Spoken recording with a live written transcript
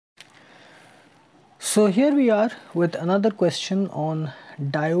So here we are with another question on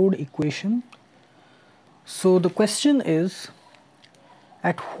diode equation. So the question is,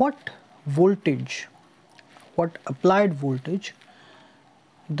 at what voltage, what applied voltage,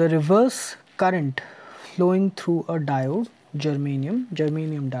 the reverse current flowing through a diode,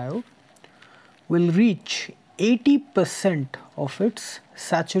 germanium diode, will reach 80% of its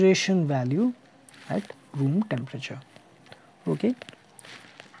saturation value at room temperature. Okay,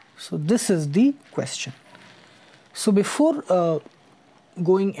 so this is the question. So before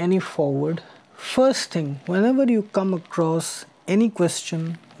going any forward, first thing, whenever you come across any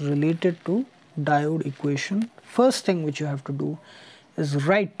question related to diode equation, first thing which you have to do is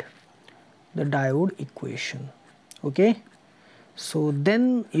write the diode equation. Okay, so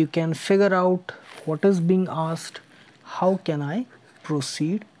then you can figure out what is being asked, how can I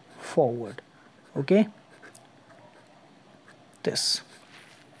proceed forward. Okay, this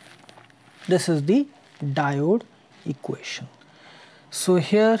is the diode equation. So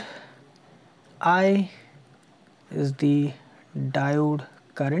here I is the diode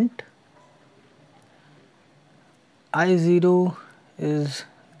current, I0 is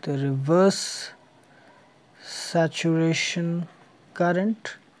the reverse saturation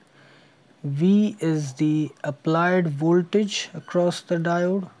current, V is the applied voltage across the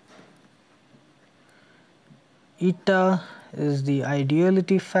diode, eta is the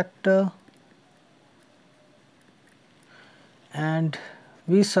ideality factor, and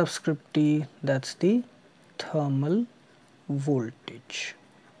V subscript T, that's the thermal voltage.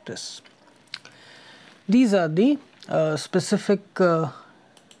 These are the specific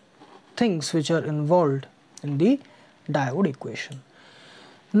things which are involved in the diode equation.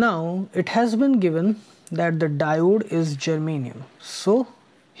 Now it has been given that the diode is germanium, so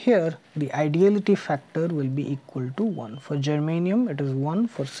here the ideality factor will be equal to 1. For germanium it is 1,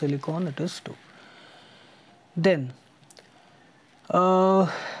 for silicon it is 2. Then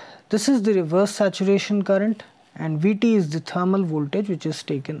this is the reverse saturation current, and Vt is the thermal voltage, which is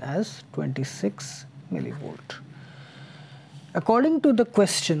taken as 26 millivolt. According to the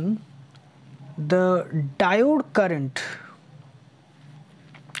question, the diode current,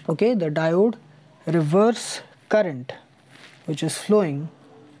 okay, the diode reverse current which is flowing,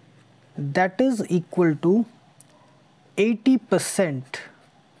 that is equal to 80%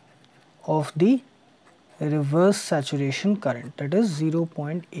 of the reverse saturation current, that is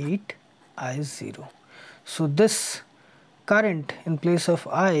 0.8 I0. So this current, in place of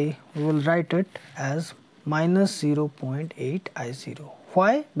I, we will write it as minus 0.8 I0.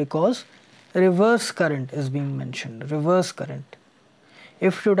 Why? Because reverse current is being mentioned, reverse current.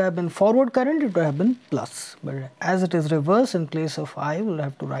 If it would have been forward current, it would have been plus, but as it is reverse, in place of I, we will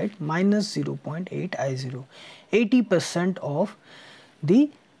have to write minus 0.8 I0, 80% of the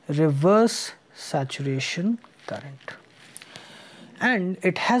reverse saturation current. And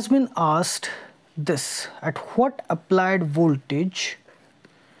it has been asked this, at what applied voltage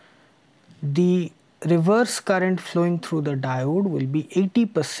the reverse current flowing through the diode will be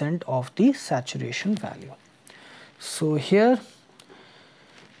 80% of the saturation value. So here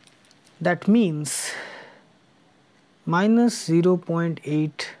that means minus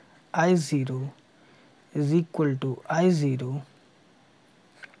 0.8 I0 is equal to I0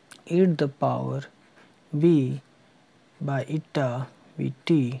 e to the power V by eta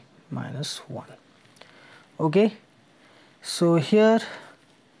Vt minus 1. Okay, so here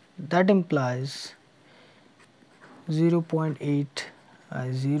that implies 0.8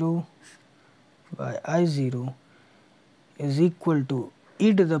 I0 by I0 is equal to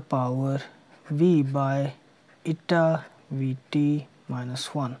e to the power V by eta Vt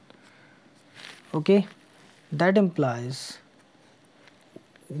minus 1. Okay, that implies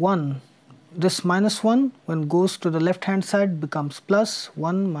 1, this minus 1 when goes to the left hand side becomes plus,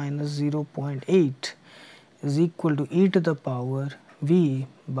 1 minus 0.8 is equal to e to the power V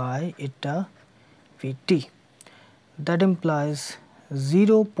by eta Vt. That implies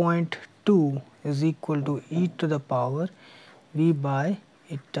 0.2 is equal to e to the power V by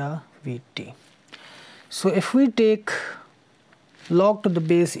eta Vt. So if we take log to the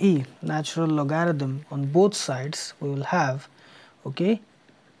base e, natural logarithm, on both sides, we will have, okay,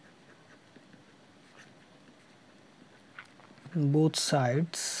 both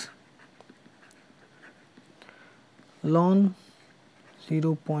sides ln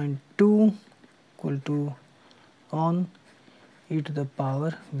 0.2 equal to ln e to the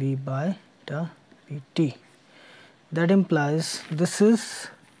power V by eta Vt. That implies this is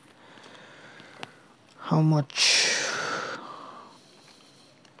how much?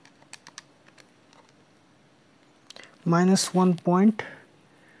 Minus 1.6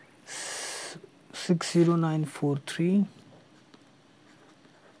 60943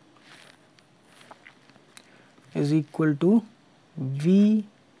 is equal to V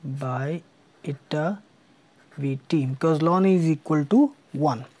by eta Vt, because ln is equal to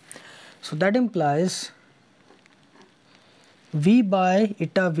 1. So that implies V by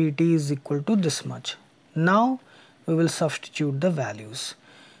eta Vt is equal to this much. Now we will substitute the values.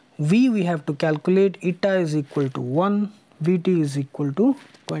 V we have to calculate, eta is equal to 1, Vt is equal to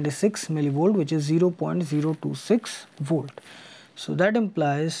 26 millivolt, which is 0.026 volt. So that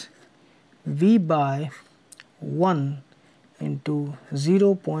implies V by 1 into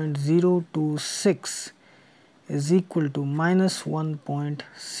 0.026 is equal to minus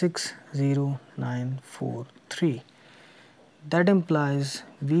 1.60943. That implies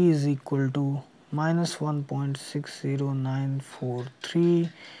V is equal to minus 1.60943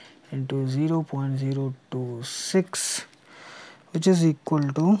 into 0.026, which is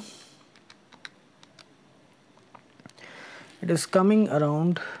equal to, it is coming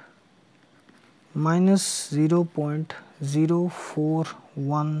around minus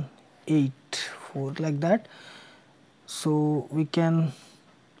 0.0418, like that. So we can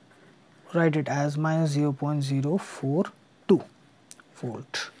write it as minus 0.042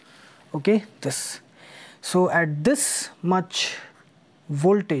 volt. Okay, this. So at this much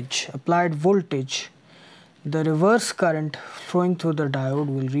voltage, applied voltage, the reverse current flowing through the diode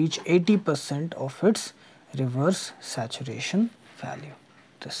will reach 80% of its reverse saturation value.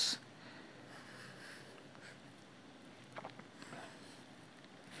 This.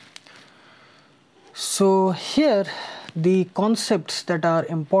 So here the concepts that are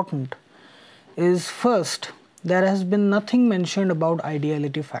important is, first, there has been nothing mentioned about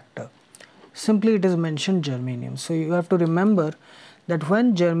ideality factor. Simply it is mentioned germanium. So you have to remember that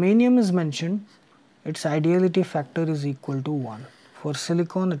when germanium is mentioned, its ideality factor is equal to 1. For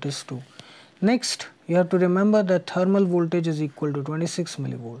silicon it is 2. Next, you have to remember that thermal voltage is equal to 26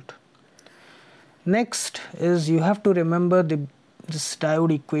 millivolt. Next is, you have to remember this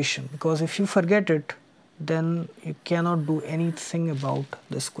diode equation, because if you forget it, then you cannot do anything about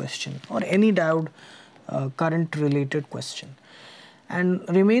this question or any diode current related question. And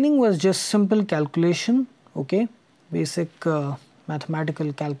remaining was just simple calculation, okay, basic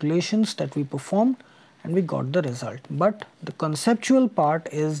mathematical calculations that we performed and we got the result. But the conceptual part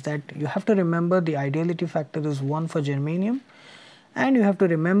is that you have to remember the ideality factor is 1 for germanium, and you have to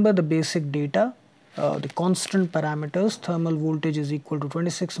remember the basic data, the constant parameters, thermal voltage is equal to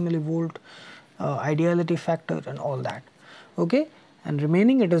 26 millivolt, ideality factor and all that, okay, and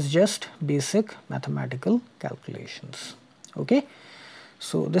remaining it is just basic mathematical calculations, okay.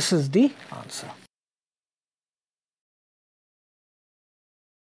 So this is the answer.